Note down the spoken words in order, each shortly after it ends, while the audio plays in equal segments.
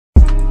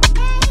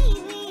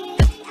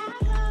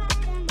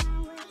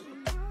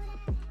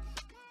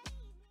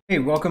Hey,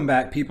 welcome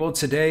back, people.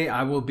 Today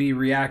I will be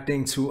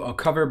reacting to a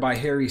cover by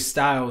Harry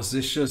Styles.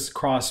 This just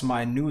crossed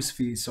my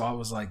newsfeed, so I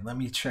was like, let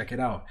me check it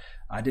out.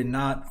 I did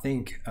not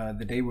think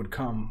the day would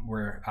come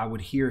where I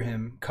would hear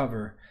him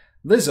cover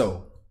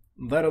Lizzo,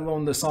 let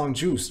alone the song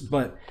Juice.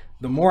 But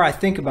the more I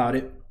think about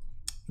it,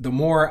 the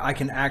more I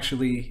can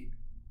actually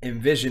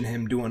envision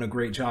him doing a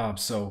great job.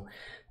 So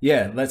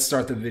yeah, let's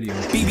start the video.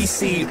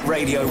 BBC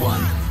Radio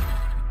 1.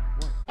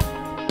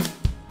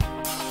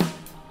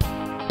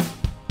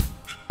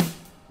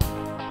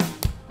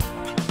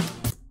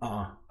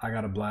 I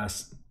gotta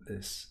blast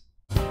this.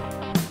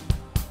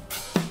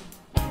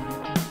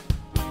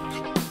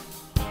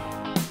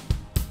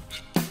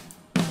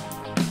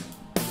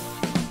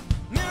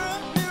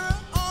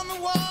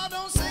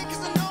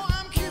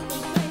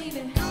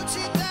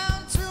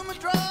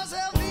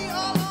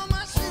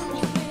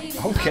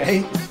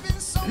 Okay.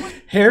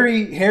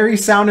 Harry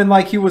sounding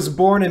like he was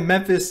born in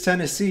Memphis,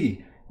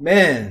 Tennessee.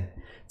 Man,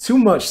 too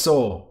much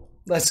soul.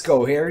 Let's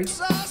go, Harry.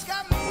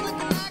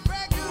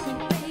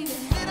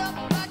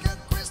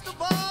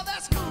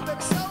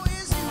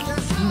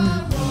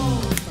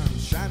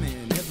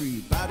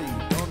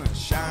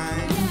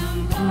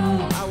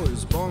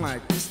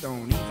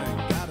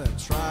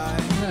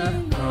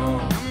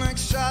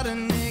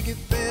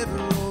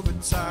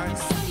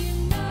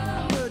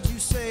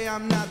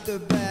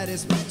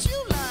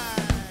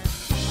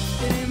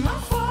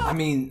 I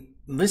mean,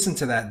 listen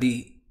to that.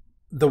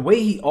 The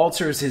way he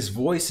alters his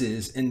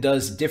voices and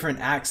does different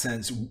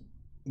accents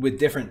with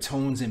different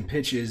tones and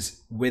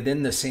pitches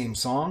within the same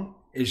song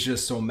is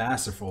just so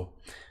masterful.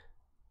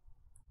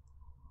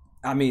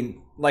 I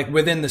mean, like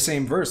within the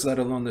same verse, let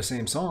alone the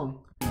same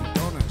song.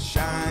 Gonna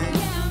shine.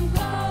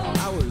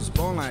 I was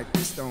born like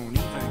this, don't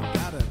even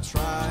gotta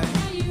try.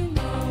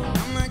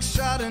 I'm like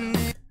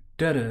Chardonnay.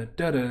 Da da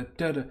da da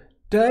da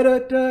da da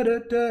da da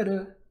da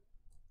da.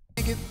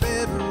 Get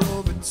better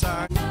over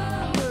time.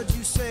 Heard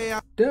you say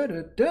I'm Da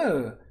da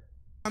da.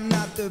 I'm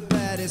not the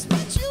baddest,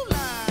 but you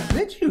lie.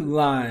 Did you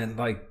line?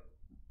 Like,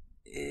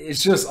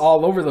 it's just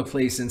all over the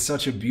place in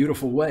such a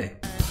beautiful way.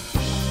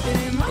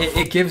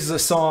 It gives the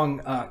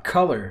song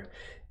color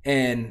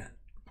and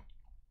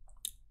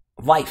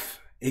life.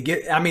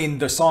 I mean,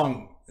 the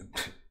song,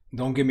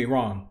 don't get me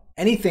wrong,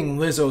 anything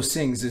Lizzo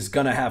sings is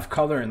gonna have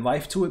color and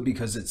life to it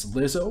because it's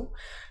Lizzo.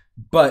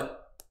 But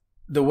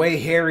the way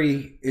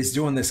Harry is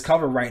doing this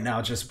cover right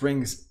now just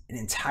brings an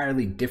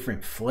entirely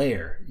different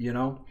flair, you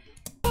know?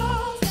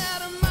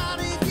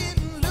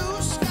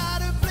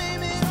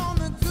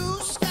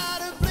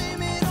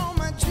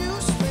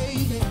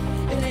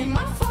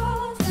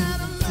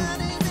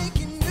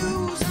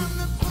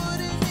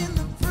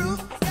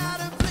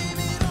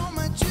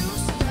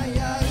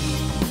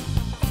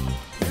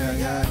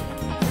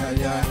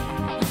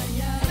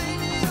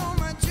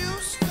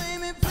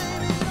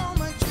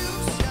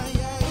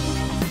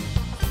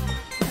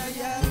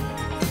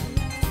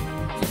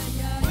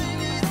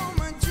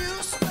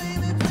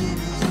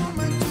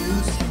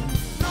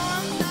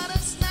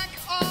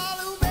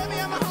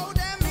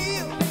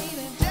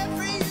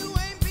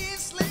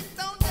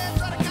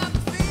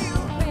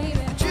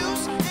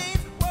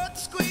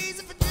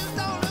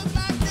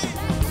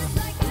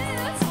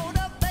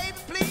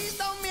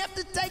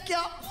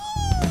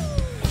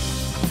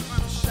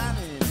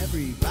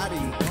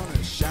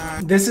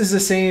 This is the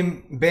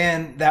same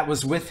band that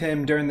was with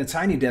him during the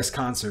Tiny Desk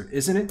concert,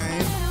 isn't it?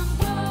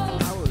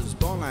 I was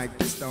born like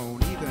this,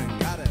 don't even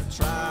gotta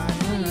try.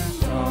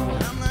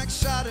 I'm like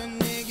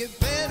Chardonnay, get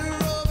better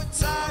over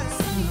time.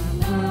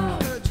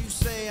 Heard you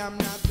say I'm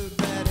not the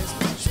baddest,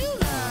 but you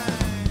lie.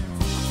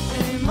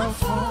 It ain't my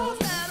fault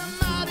that I'm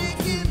out here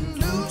getting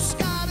loose.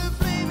 Gotta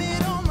blame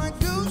it on my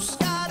goose.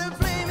 Gotta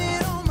blame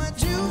it on my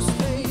juice,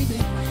 baby.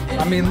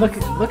 I mean, look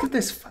at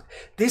this.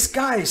 This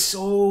guy is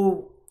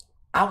so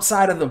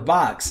outside of the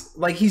box.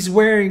 Like, he's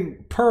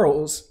wearing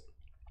pearls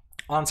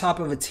on top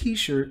of a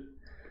t-shirt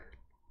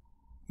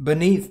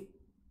beneath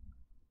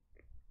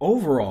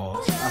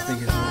overalls, I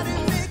think is what it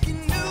is.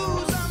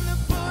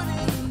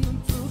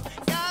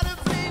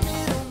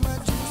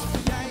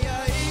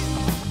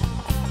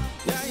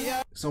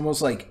 It's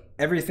almost like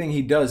everything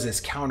he does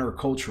is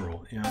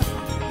countercultural, you know?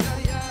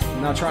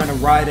 I'm not trying to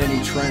ride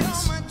any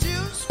trends.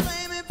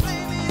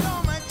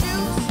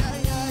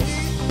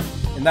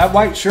 And that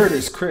white shirt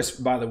is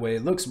crisp, by the way.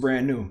 It looks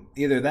brand new.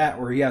 Either that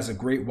or he has a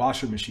great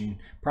washer machine.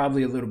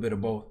 Probably a little bit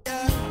of both.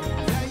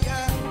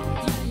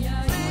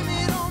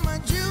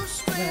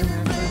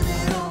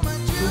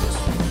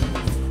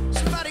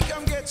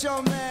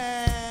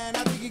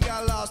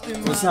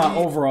 It's not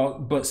overall,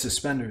 but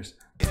suspenders.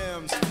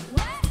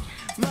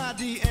 My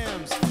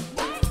DMs.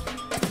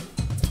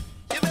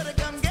 You better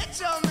come get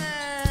your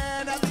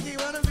man. I think he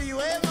wanna be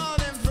way more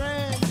than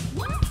friends.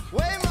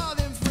 Way more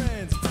than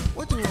friends.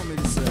 What do you want me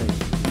to say?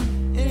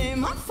 It ain't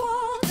my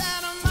fault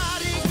that I'm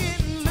out here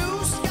getting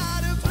loose.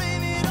 Gotta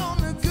blame it on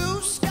the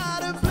goose.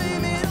 Gotta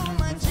blame it on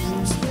my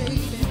juice,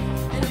 baby.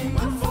 It ain't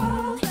my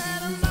fault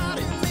that I'm out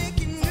here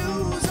making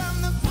news.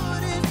 I'm the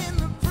pudding in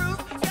the proof.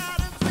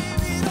 Gotta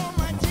blame it on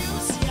my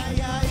juice. Yeah,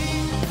 yeah,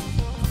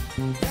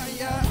 yeah,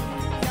 yeah.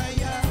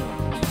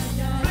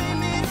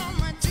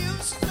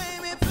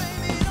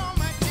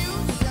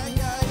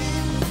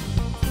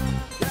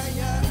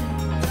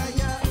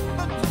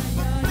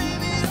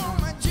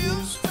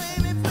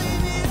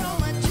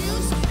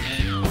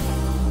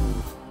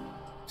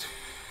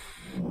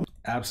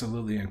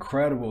 Absolutely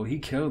incredible. He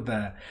killed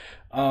that.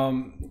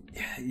 Um,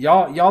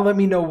 y'all let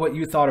me know what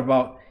you thought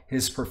about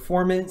his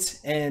performance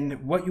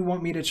and what you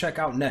want me to check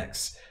out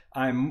next.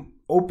 I'm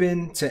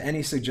open to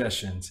any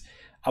suggestions.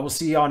 I will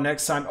see y'all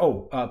next time.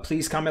 Oh,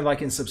 please comment,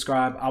 like, and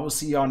subscribe. I will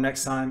see y'all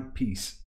next time. Peace.